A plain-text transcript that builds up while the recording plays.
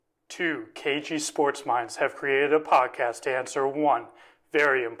Two KG sports minds have created a podcast to answer one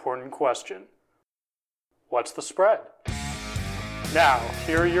very important question. What's the spread? Now,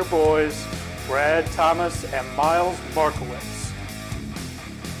 here are your boys, Brad Thomas and Miles Markowitz.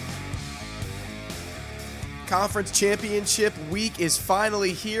 Conference Championship Week is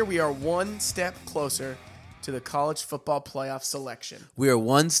finally here. We are one step closer to the college football playoff selection. We are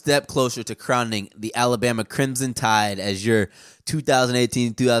one step closer to crowning the Alabama Crimson Tide as your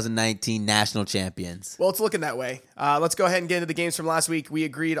 2018-2019 national champions. Well, it's looking that way. Let's go ahead and get into the games from last week. We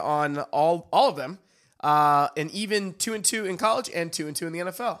agreed on all of them, and even 2-2 in college and 2-2 in the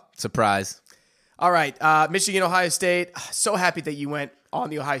NFL. Surprise. All right, Michigan, Ohio State. So happy that you went on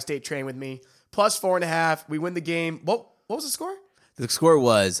the Ohio State train with me. Plus 4.5. We win the game. What was the score? The score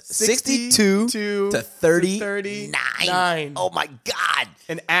was 62 to 39. Oh, my God.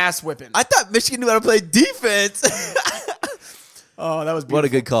 An ass whipping. I thought Michigan knew how to play defense. Oh, that was beautiful. What a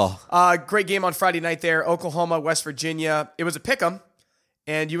good call. Great game on Friday night there. Oklahoma, West Virginia. It was a pick'em,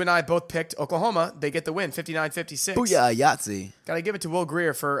 and you and I both picked Oklahoma. They get the win, 59-56. Booyah, Yahtzee. Got to give it to Will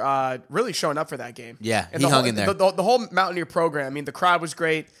Greer for really showing up for that game. Yeah, and he hung in there. The whole Mountaineer program, I mean, the crowd was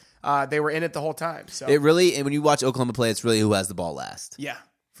great. They were in it the whole time. So It really, and when you watch Oklahoma play, it's really who has the ball last. Yeah,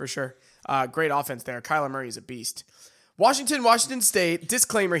 for sure. Great offense there. Kyler Murray is a beast. Washington State,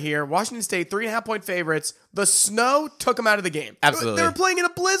 disclaimer here. Washington State, 3.5-point favorites. The snow took them out of the game. Absolutely. They were playing in a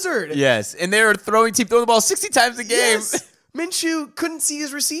blizzard. Yes, and they were throwing the ball 60 times a game. Yes. Minshew couldn't see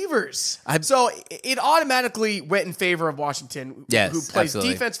his receivers. So it automatically went in favor of Washington, Yes, who plays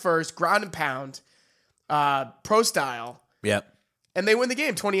absolutely. defense first, ground and pound, pro style. Yep. And they win the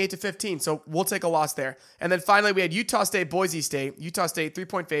game 28-15. So we'll take a loss there. And then finally, we had Utah State, Boise State. Utah State,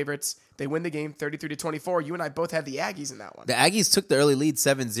 3-point favorites. They win the game 33-24. You and I both had the Aggies in that one. The Aggies took the early lead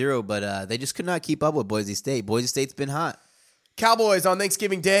 7-0, but they just could not keep up with Boise State. Boise State's been hot. Cowboys on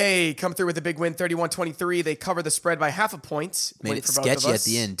Thanksgiving Day come through with a big win, 31-23. They cover the spread by half a point. Made it sketchy at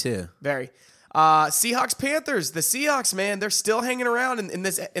the end, too. Very. Seahawks Panthers. The Seahawks, man, they're still hanging around in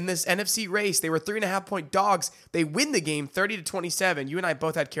this NFC race. They were 3.5-point dogs. They win the game 30-27. You and I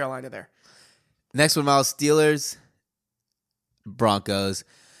both had Carolina there. Next one, Miles, Steelers, Broncos.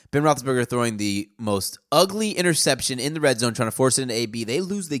 Ben Roethlisberger throwing the most ugly interception in the red zone, trying to force it into AB. They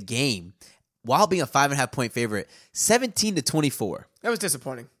lose the game while being a 5.5-point favorite, 17-24. That was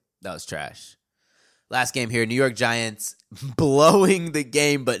disappointing. That was trash. Last game here, New York Giants blowing the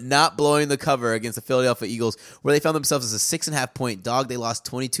game, but not blowing the cover against the Philadelphia Eagles, where they found themselves as a 6.5-point dog. They lost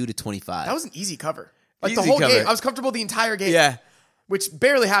 22-25. That was an easy cover. Like Easy the whole cover. game. I was comfortable the entire game. Yeah. Which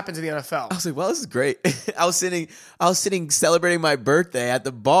barely happens in the NFL. I was like, well, this is great. I was sitting celebrating my birthday at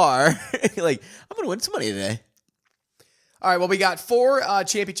the bar. Like, I'm going to win some money today. All right, well, we got 4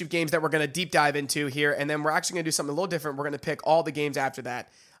 championship games that we're going to deep dive into here, and then we're actually going to do something a little different. We're going to pick all the games after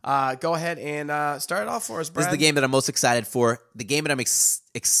that. Go ahead and start it off for us, Brad. This is the game that I'm most excited for. The game that I'm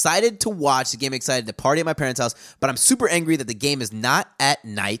excited to watch. The game I'm excited to party at my parents' house. But I'm super angry that the game is not at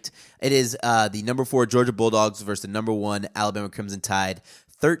night. It is the number 4 Georgia Bulldogs versus the number 1 Alabama Crimson Tide.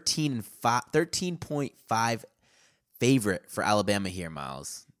 13.5 favorite for Alabama here,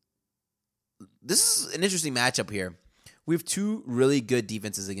 Miles. This is an interesting matchup here. We have 2 really good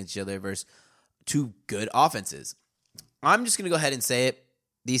defenses against each other versus 2 good offenses. I'm just going to go ahead and say it.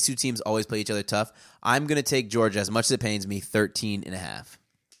 These 2 teams always play each other tough. I'm going to take Georgia, as much as it pains me, 13.5.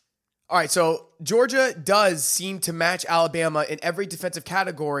 All right, so Georgia does seem to match Alabama in every defensive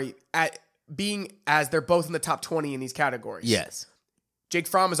category at being as they're both in the top 20 in these categories. Yes. Jake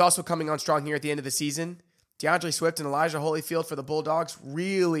Fromm is also coming on strong here at the end of the season. DeAndre Swift and Elijah Holyfield for the Bulldogs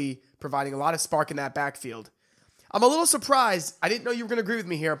really providing a lot of spark in that backfield. I'm a little surprised. I didn't know you were going to agree with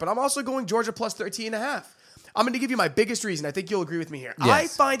me here, but I'm also going Georgia plus 13.5. I'm going to give you my biggest reason. I think you'll agree with me here. Yes. I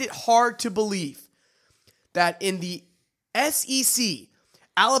find it hard to believe that in the SEC,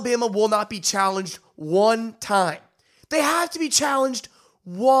 Alabama will not be challenged one time. They have to be challenged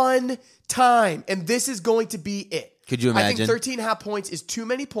one time, and this is going to be it. Could you imagine? I think 13.5 points is too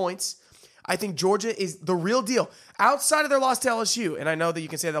many points. I think Georgia is the real deal. Outside of their loss to LSU, and I know that you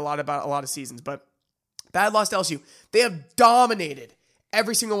can say that a lot about a lot of seasons, but bad loss to LSU, they have dominated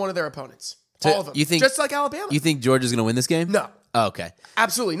every single one of their opponents. So All of them. you think- just like Alabama. You think Georgia's going to win this game? No. Oh, okay.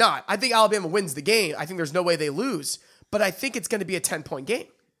 Absolutely not. I think Alabama wins the game. I think there's no way they lose, but I think it's going to be a 10-point game.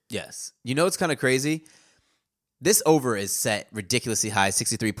 Yes. You know what's kind of crazy? This over is set ridiculously high,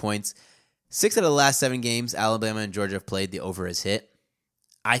 63 points. 6 out of the last 7 games Alabama and Georgia have played, the over has hit.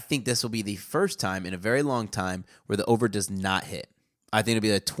 I think this will be the first time in a very long time where the over does not hit. I think it'll be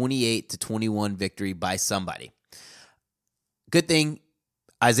a 28-21 victory by somebody. Good thing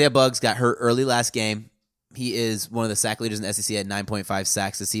Isaiah Buggs got hurt early last game. He is one of the sack leaders in the SEC at 9.5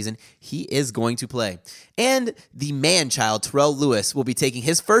 sacks this season. He is going to play. And the man-child, Terrell Lewis, will be taking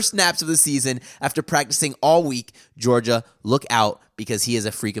his first snaps of the season after practicing all week. Georgia, look out because he is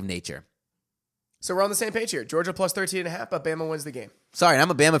a freak of nature. So we're on the same page here. Georgia plus 13.5, but Bama wins the game. Sorry,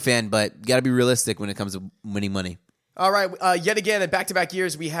 I'm a Bama fan, but got to be realistic when it comes to winning money. All right, yet again, in back-to-back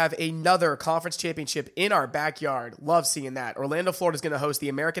years, we have another conference championship in our backyard. Love seeing that. Orlando, Florida is going to host the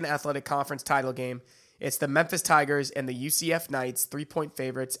American Athletic Conference title game. It's the Memphis Tigers and the UCF Knights, 3-point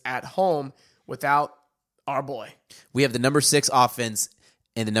favorites at home without our boy. We have the number 6 offense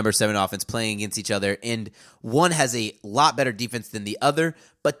and the number 7 offense playing against each other, and one has a lot better defense than the other,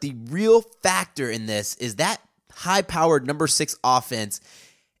 but the real factor in this is that high-powered number 6 offense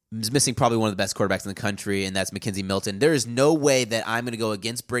is missing probably one of the best quarterbacks in the country, and that's McKenzie Milton. There is no way that I'm going to go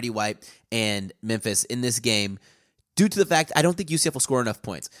against Brady White and Memphis in this game due to the fact I don't think UCF will score enough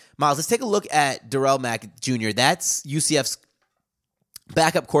points. Miles, let's take a look at Darrell Mack Jr. That's UCF's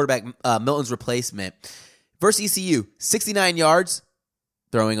backup quarterback, Milton's replacement. Versus ECU, 69 yards,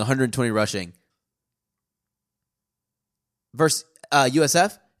 throwing 120 rushing. Versus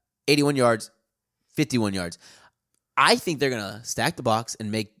USF, 81 yards, 51 yards. I think they're going to stack the box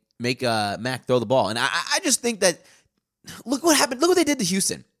and make Mack throw the ball. And I just think that, look what happened. Look what they did to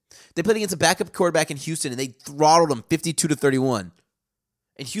Houston. They played against a backup quarterback in Houston, and they throttled them 52-31.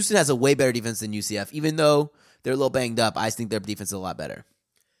 And Houston has a way better defense than UCF. Even though they're a little banged up, I think their defense is a lot better.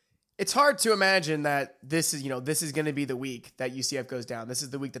 It's hard to imagine that this is going to be the week that UCF goes down. This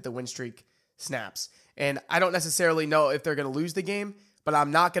is the week that the win streak snaps. And I don't necessarily know if they're going to lose the game, but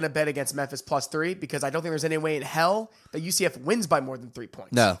I'm not going to bet against Memphis plus 3 because I don't think there's any way in hell that UCF wins by more than 3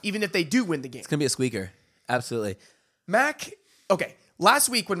 points. No. Even if they do win the game. It's going to be a squeaker. Absolutely. Mack, okay. Last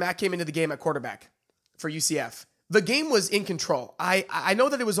week when Mack came into the game at quarterback for UCF, the game was in control. I know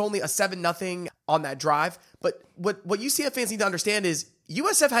that it was only a 7-0 on that drive, but what UCF fans need to understand is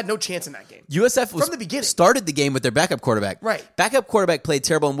USF had no chance in that game. USF was from the beginning. Started the game with their backup quarterback. Right. Backup quarterback played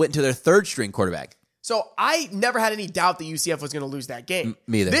terrible and went into their third-string quarterback. So I never had any doubt that UCF was going to lose that game.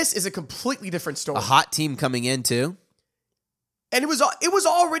 Me either. This is a completely different story. A hot team coming in, too. And it was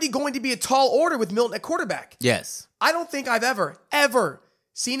already going to be a tall order with Milton at quarterback. Yes. I don't think I've ever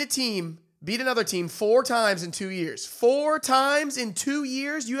seen a team beat another team 4 times in 2 years. 4 times in 2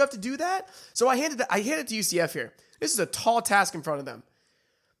 years? You have to do that? So I hand it to UCF here. This is a tall task in front of them.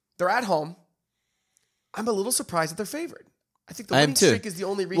 They're at home. I'm a little surprised that they're favored. I think the winning streak is the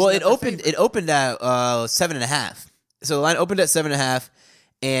only reason. Well, it opened at 7.5. So the line opened at 7.5,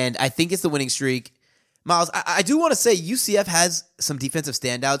 and I think it's the winning streak. Miles, I do want to say UCF has some defensive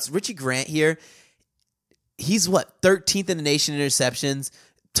standouts. Richie Grant here, he's 13th in the nation in interceptions,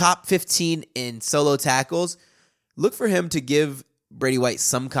 top 15 in solo tackles. Look for him to give Brady White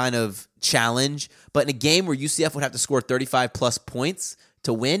some kind of challenge, but in a game where UCF would have to score 35 plus points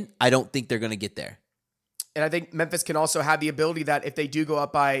to win, I don't think they're going to get there. And I think Memphis can also have the ability that if they do go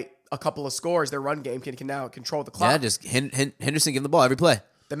up by a couple of scores, their run game can now control the clock. Yeah, just Henderson give him the ball every play.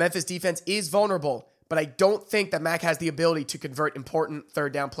 The Memphis defense is vulnerable, but I don't think that Mack has the ability to convert important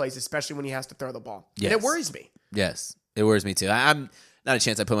third down plays, especially when he has to throw the ball. Yes. And it worries me. Yes, it worries me too. I'm not a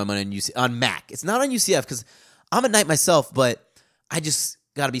chance I put my money on Mack. It's not on UCF because I'm a Knight myself, but I just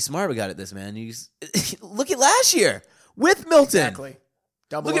got to be smart about this, man. Look at last year with Milton. Exactly.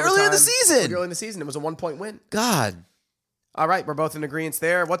 Look at earlier in the season. Early in the season, it was a 1-point win. God. All right, we're both in agreement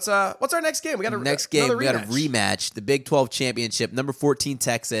there. What's our next game? We got a rematch. The Big 12 championship. Number 14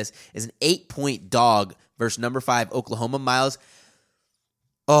 Texas is an 8-point dog versus number 5 Oklahoma. Miles.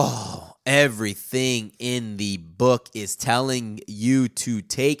 Oh, everything in the book is telling you to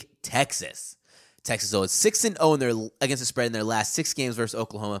take Texas. Texas is 6-0 against the spread in their last 6 games versus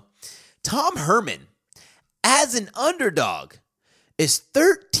Oklahoma. Tom Herman, as an underdog, is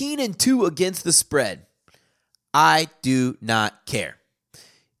 13-2 against the spread. I do not care.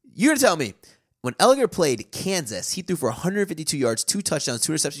 You're going to tell me, when Ellinger played Kansas, he threw for 152 yards, 2 touchdowns,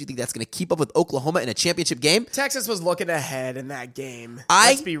 2 interceptions. You think that's going to keep up with Oklahoma in a championship game? Texas was looking ahead in that game.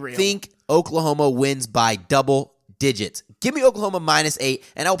 Let's be real. I think Oklahoma wins by double digits. Give me Oklahoma -8,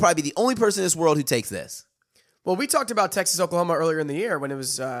 and I will probably be the only person in this world who takes this. Well, we talked about Texas-Oklahoma earlier in the year when it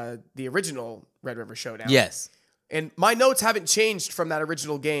was the original Red River Showdown. Yes. And my notes haven't changed from that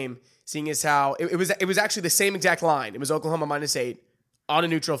original game, seeing as how it was actually the same exact line. It was Oklahoma -8 on a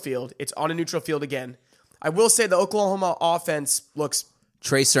neutral field. It's on a neutral field again. I will say the Oklahoma offense looks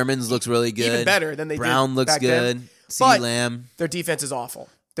Trey Sermons looks really good. even better than they Brown did looks back good. then. CeeDee Lamb. Their defense is awful.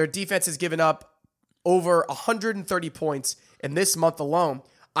 Their defense has given up over 130 points in this month alone.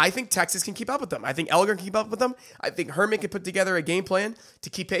 I think Texas can keep up with them. I think Ellinger can keep up with them. I think Herman can put together a game plan to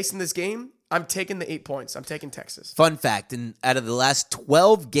keep pace in this game. I'm taking the 8 points. I'm taking Texas. Fun fact, out of the last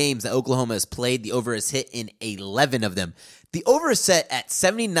 12 games that Oklahoma has played, the over is hit in 11 of them. The over is set at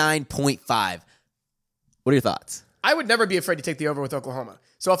 79.5. What are your thoughts? I would never be afraid to take the over with Oklahoma.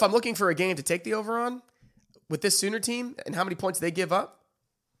 So if I'm looking for a game to take the over on with this Sooner team and how many points they give up,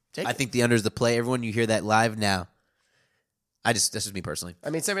 I think the under is the play. Everyone, you hear that live now. That's just me personally.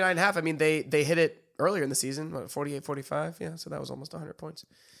 I mean, 79.5. I mean, they hit it earlier in the season, 48-45. Yeah, so that was almost 100 points.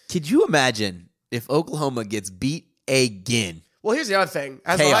 Could you imagine if Oklahoma gets beat again? Well, here's the other thing.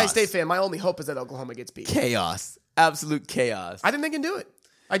 As Chaos. an Ohio State fan, my only hope is that Oklahoma gets beat. Chaos. Absolute chaos. I think they can do it.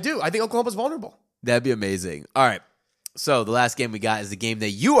 I do. I think Oklahoma's vulnerable. That'd be amazing. All right. So the last game we got is the game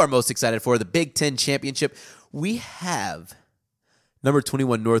that you are most excited for, the Big Ten Championship. We have number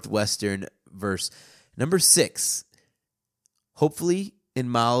 21 Northwestern versus number 6, hopefully in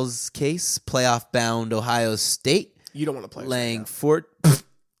Miles' case, playoff-bound Ohio State. You don't want to play laying right Fort.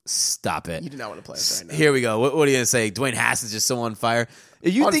 Stop it. You do not want to play us right now. Here we go. What are you going to say? Dwayne Haskins is just so on fire.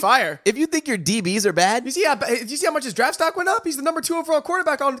 If you On fire? If you think your DBs are bad, Did you see how much his draft stock went up? He's the number 2 overall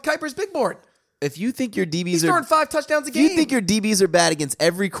quarterback on Kuiper's big board. if you think your DBs He's are throwing 5 touchdowns a if game. you think your DBs are bad against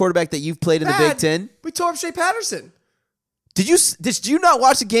every quarterback that you've played in the Big Ten, We tore up Shea Patterson. did you not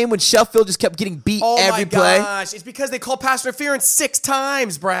watch the game when Sheffield just kept getting beat every play? Oh my gosh. It's because they called pass interference 6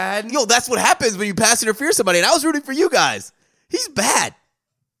 times, Brad. Yo, that's what happens when you pass interfere somebody, and I was rooting for you guys. He's bad.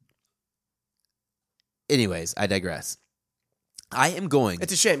 Anyways, I digress. I am going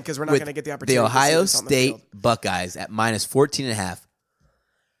It's a shame because we're not with going to get the opportunity the to see Ohio this on the State field. Buckeyes at minus 14.5.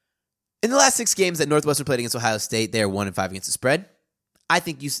 In the last 6 games that Northwestern played against Ohio State, they are 1-5 against the spread. I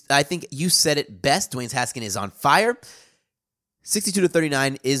think you said it best. Dwayne Haskins is on fire.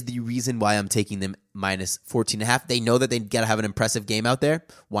 62-39 is the reason why I'm taking them minus 14.5. They know that they got to have an impressive game out there.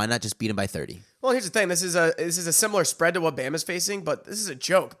 Why not just beat them by 30? Well, here's the thing. This is a similar spread to what Bama's facing, but this is a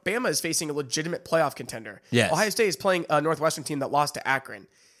joke. Bama is facing a legitimate playoff contender. Yes. Ohio State is playing a Northwestern team that lost to Akron.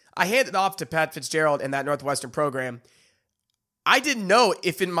 I handed off to Pat Fitzgerald and that Northwestern program. I didn't know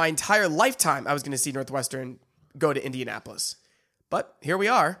if in my entire lifetime I was going to see Northwestern go to Indianapolis. But here we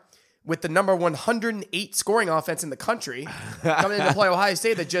are with the number 108 scoring offense in the country coming in to play Ohio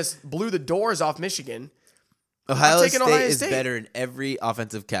State that just blew the doors off Michigan. Ohio taking State Ohio is State. better in every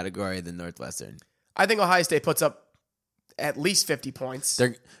offensive category than Northwestern. I think Ohio State puts up at least 50 points.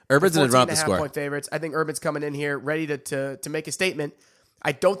 Urban's going to run up the 14.5 score. point favorites. I think Urban's coming in here ready to make a statement.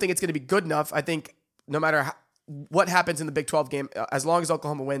 I don't think it's going to be good enough. I think no matter what happens in the Big 12 game, as long as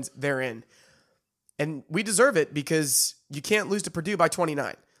Oklahoma wins, they're in. And we deserve it because you can't lose to Purdue by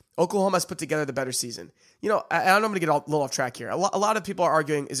 29. Oklahoma's put together the better season. You know, I know I'm going to get a little off track here. A lot of people are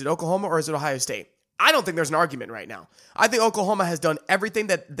arguing, is it Oklahoma or is it Ohio State? I don't think there's an argument right now. I think Oklahoma has done everything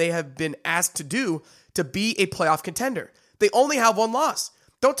that they have been asked to do to be a playoff contender. They only have 1 loss.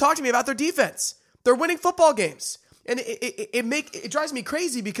 Don't talk to me about their defense. They're winning football games. And it drives me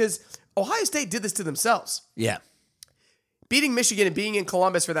crazy because Ohio State did this to themselves. Yeah. Beating Michigan and being in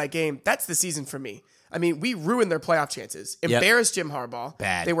Columbus for that game, that's the season for me. I mean, we ruined their playoff chances. Embarrassed Jim Harbaugh.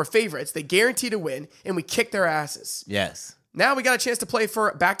 Bad. They were favorites. They guaranteed to win, and we kicked their asses. Yes. Now we got a chance to play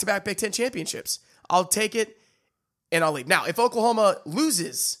for back-to-back Big Ten championships. I'll take it, and I'll leave. Now, if Oklahoma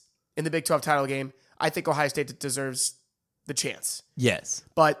loses in the Big 12 title game, I think Ohio State deserves the chance. Yes.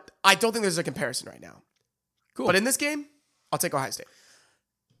 But I don't think there's a comparison right now. Cool. But in this game, I'll take Ohio State.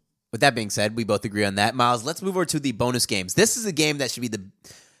 With that being said, we both agree on that. Miles, let's move over to the bonus games. This is a game that should be the...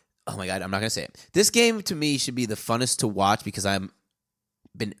 Oh my God, I'm not going to say it. This game, to me, should be the funnest to watch because I'm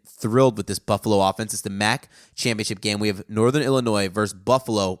been thrilled with this Buffalo offense. It's the MAC championship game. We have Northern Illinois versus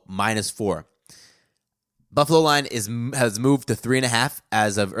Buffalo -4. Buffalo line has moved to 3.5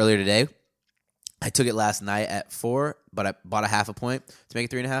 as of earlier today. I took it last night at 4, but I bought a half a point to make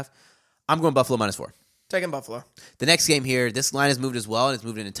it 3.5. I'm going Buffalo -4. Taking Buffalo. The next game here, this line has moved as well, and it's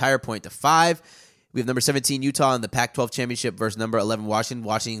moved an entire point to 5. We have number 17 Utah in the Pac-12 championship versus number 11 Washington.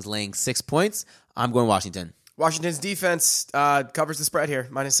 Washington's laying 6 points. I'm going Washington. Washington's defense covers the spread here,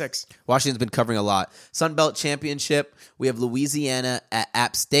 -6. Washington's been covering a lot. Sun Belt Championship, we have Louisiana at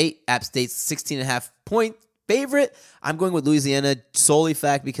App State. App State's 16.5 point favorite. I'm going with Louisiana solely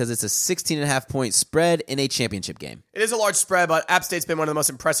fact because it's a 16.5 point spread in a championship game. It is a large spread, but App State's been one of the most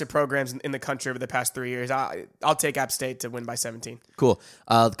impressive programs in the country over the past 3 years. I'll take App State to win by 17. Cool.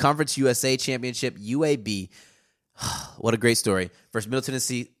 The Conference USA Championship, UAB. What a great story. Versus Middle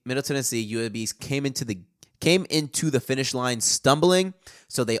Tennessee, UAB came into the finish line stumbling,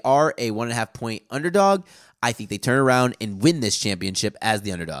 so they are a 1.5 point underdog. I think they turn around and win this championship as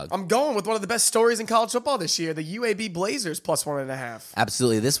the underdog. I'm going with one of the best stories in college football this year, the UAB Blazers +1.5.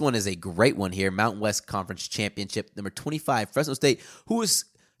 Absolutely. This one is a great one here. Mountain West Conference Championship, number 25, Fresno State, who was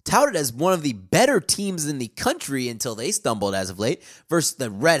touted as one of the better teams in the country until they stumbled as of late, versus the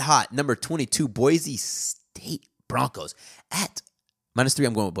red-hot number 22 Boise State Broncos at -3.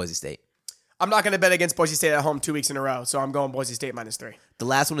 I'm going with Boise State. I'm not going to bet against Boise State at home 2 weeks in a row, so I'm going Boise State -3. The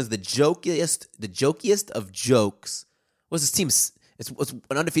last one is the jokiest of jokes. What's this team? It's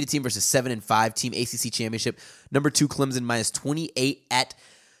an undefeated team versus 7-5 team ACC championship. Number 2 Clemson -28 at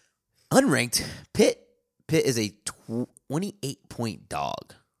unranked Pitt. Pitt is a 28-point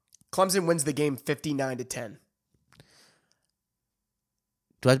dog. Clemson wins the game 59-10.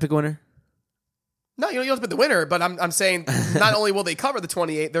 Do I have to pick a winner? No, you don't have to pick the winner, but I'm saying not only will they cover the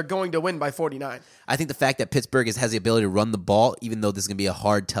 28, they're going to win by 49. I think the fact that Pittsburgh has the ability to run the ball, even though this is going to be a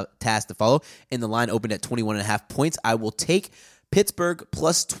hard task to follow, and the line opened at 21.5 points, I will take Pittsburgh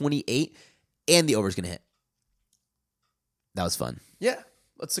plus 28, and the over is going to hit. That was fun. Yeah.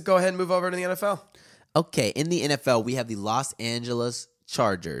 Let's go ahead and move over to the NFL. Okay, in the NFL, we have the Los Angeles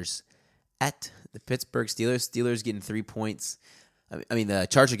Chargers at the Pittsburgh Steelers. Steelers getting 3 points. The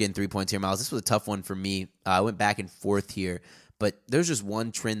Chargers getting 3 points here, Miles. This was a tough one for me. I went back and forth here, but there's just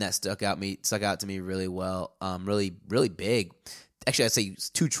one trend that stuck out to me really well, really big. Actually, I'd say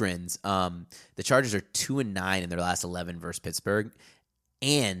 2 trends. The Chargers are 2-9 in their last 11 versus Pittsburgh,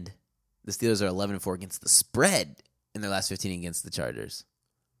 and the Steelers are 11-4 against the spread in their last 15 against the Chargers.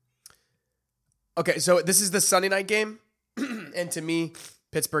 Okay, so this is the Sunday night game, and to me,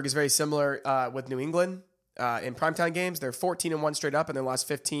 Pittsburgh is very similar with New England in primetime games. They're 14-1 straight up in their last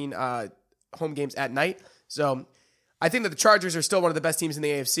 15 home games at night. So I think that the Chargers are still one of the best teams in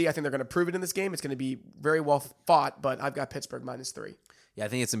the AFC. I think they're going to prove it in this game. It's going to be very well fought, but I've got Pittsburgh -3. Yeah, I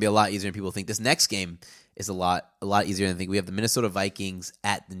think it's going to be a lot easier than people think. This next game is a lot easier than I think. We have the Minnesota Vikings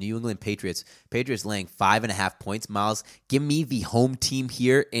at the New England Patriots. Patriots laying 5.5 points. Miles, give me the home team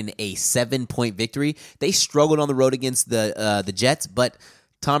here in a 7-point victory. They struggled on the road against the Jets, but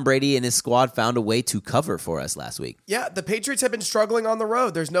Tom Brady and his squad found a way to cover for us last week. Yeah, the Patriots have been struggling on the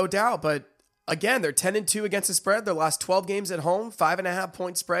road. There's no doubt, but again, they're 10-2 against the spread. Their last 12 games at home, 5.5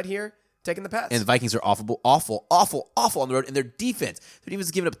 point spread here. Taking the Pats. And the Vikings are awful on the road. And their defense is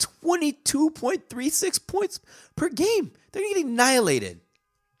giving up 22.36 points per game. They're getting annihilated.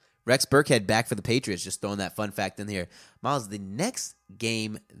 Rex Burkhead back for the Patriots, just throwing that fun fact in here. Miles, the next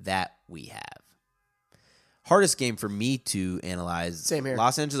game that we have. Hardest game for me to analyze. Same here.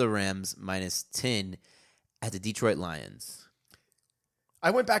 Los Angeles Rams -10 at the Detroit Lions. I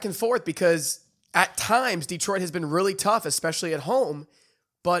went back and forth because at times Detroit has been really tough, especially at home.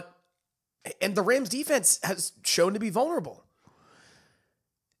 And the Rams defense has shown to be vulnerable.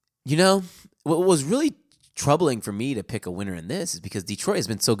 You know, what was really troubling for me to pick a winner in this is because Detroit has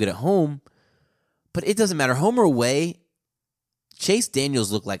been so good at home, but it doesn't matter. Home or away, Chase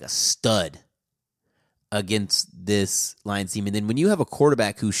Daniels looked like a stud against this Lions team. And then when you have a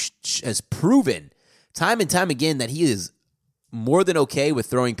quarterback who has proven time and time again that he is more than okay with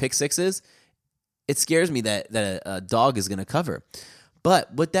throwing pick sixes, it scares me that a dog is going to cover.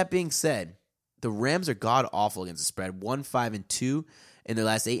 But with that being said, the Rams are god-awful against the spread, 1-5-2 in their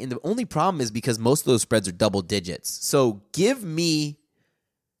last 8. And the only problem is because most of those spreads are double digits. So give me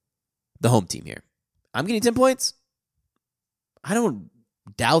the home team here. I'm getting 10 points. I don't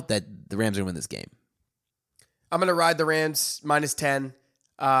doubt that the Rams are going to win this game. I'm going to ride the Rams -10,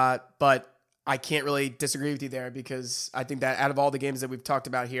 but I can't really disagree with you there because I think that out of all the games that we've talked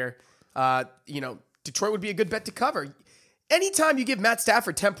about here, Detroit would be a good bet to cover. Anytime you give Matt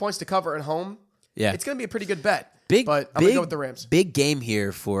Stafford 10 points to cover at home, it's going to be a pretty good bet. But I'm going to go with the Rams. Big game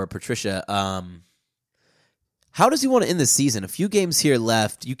here for Patricia. How does he want to end the season? A few games here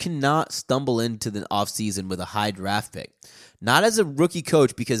left. You cannot stumble into the offseason with a high draft pick. Not as a rookie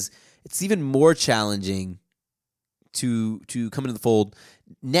coach, because it's even more challenging to come into the fold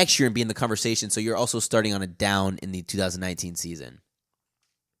next year and be in the conversation. So you're also starting on a down in the 2019 season.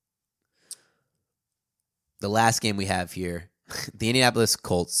 The last game we have here, the Indianapolis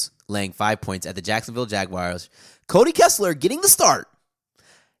Colts laying 5 points at the Jacksonville Jaguars. Cody Kessler getting the start.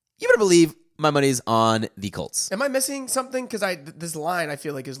 You better believe my money's on the Colts. Am I missing something? Because this line I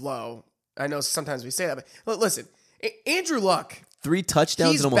feel like is low. I know sometimes we say that, but listen, Andrew Luck, 3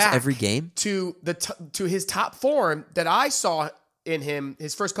 touchdowns in almost every game to his top form that I saw in him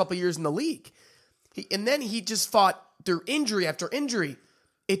his first couple years in the league, and then he just fought through injury after injury.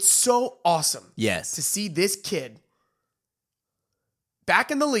 It's so awesome, to see this kid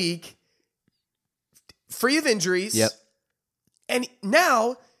back in the league, free of injuries. Yep. And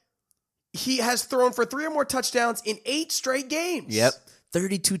now he has thrown for 3 or more touchdowns in 8 straight games. Yep.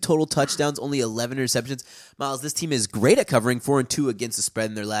 32 total touchdowns, only 11 interceptions. Miles, this team is great at covering 4-2 against the spread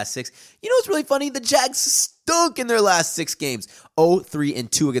in their last 6. You know what's really funny? The Jags stunk in their last 6 games.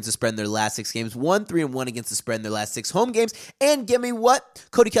 0-3-2 against the spread in their last 6 games. 1-3-1 against the spread in their last 6 home games. And give me what?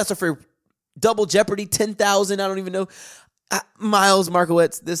 Cody Kessler for double jeopardy, 10,000. I don't even know. Miles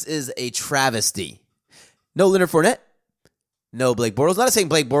Markowitz, this is a travesty. No Leonard Fournette. No Blake Bortles. Not saying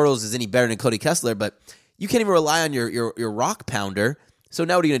Blake Bortles is any better than Cody Kessler, but you can't even rely on your rock pounder. So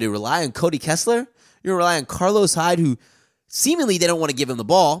now what are you going to do? Rely on Cody Kessler? You're going to rely on Carlos Hyde, who seemingly they don't want to give him the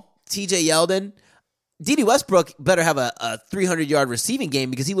ball. TJ Yeldon. D.D. Westbrook better have a 300-yard receiving game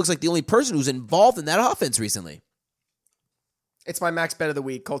because he looks like the only person who's involved in that offense recently. It's my max bet of the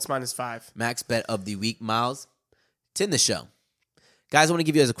week, Colts -5. Max bet of the week, Miles. It's in the show. Guys, I want to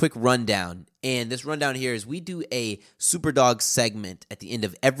give you guys a quick rundown. And this rundown here is we do a Superdog segment at the end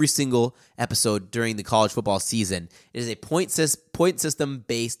of every single episode during the college football season. It is a point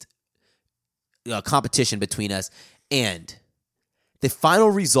system-based competition between us. And the final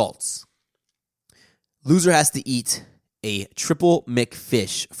results, loser has to eat a triple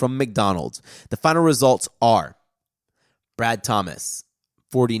McFish from McDonald's. The final results are Brad Thomas,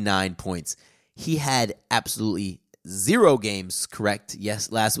 49 points. He had absolutely 0 games correct,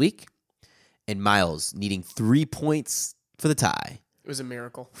 last week. And Miles needing 3 points for the tie. It was a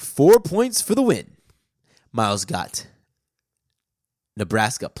miracle. 4 points for the win. Miles got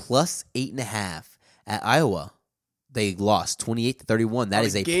Nebraska plus 8.5 at Iowa. They lost 28-31. That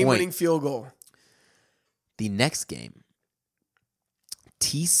is a game-winning point. Field goal. The next game,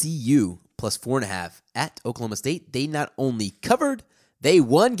 TCU plus 4.5 at Oklahoma State. They not only covered, they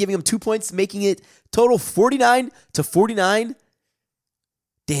won, giving them 2 points, making it total 49-49.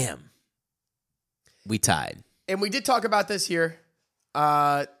 Damn. We tied. And we did talk about this here.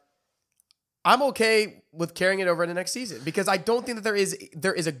 I'm okay with carrying it over into next season because I don't think that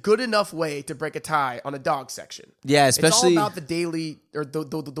there is a good enough way to break a tie on a dog section. Yeah, especially it's all about the daily or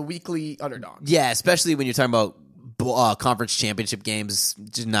the weekly underdog. Yeah, especially when you're talking about conference championship games.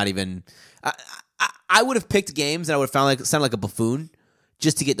 Just not even. I would have picked games and I would have sounded like a buffoon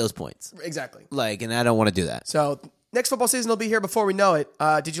just to get those points. Exactly. And I don't want to do that. So next football season will be here before we know it.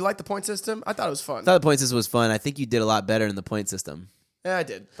 Did you like the point system? I thought it was fun. I thought the point system was fun. I think you did a lot better in the point system. Yeah, I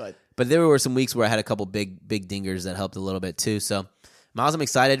did, but there were some weeks where I had a couple big dingers that helped a little bit too. So, Miles, I'm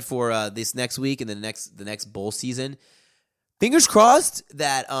excited for this next week and the next bowl season. Fingers crossed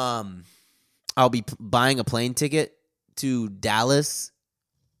that I'll be buying a plane ticket to Dallas.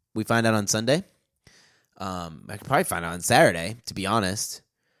 We find out on Sunday. I could probably find out on Saturday, to be honest.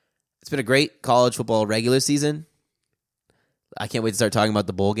 It's been a great college football regular season. I can't wait to start talking about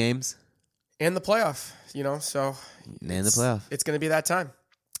the bowl games. And the playoff, so. And the playoff. It's going to be that time.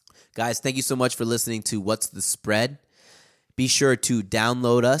 Guys, thank you so much for listening to What's the Spread. Be sure to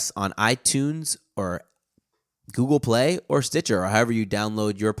download us on iTunes or Google Play or Stitcher or however you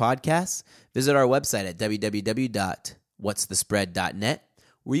download your podcasts. Visit our website at www.whatsthespread.net.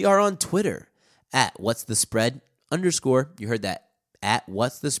 We are on Twitter at whatsthespread_. You heard that. At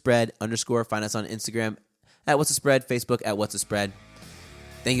whatsthespread_. Find us on Instagram at whatsthespread, Facebook at whatsthespread.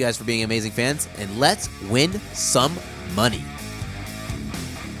 Thank you guys for being amazing fans, and let's win some money.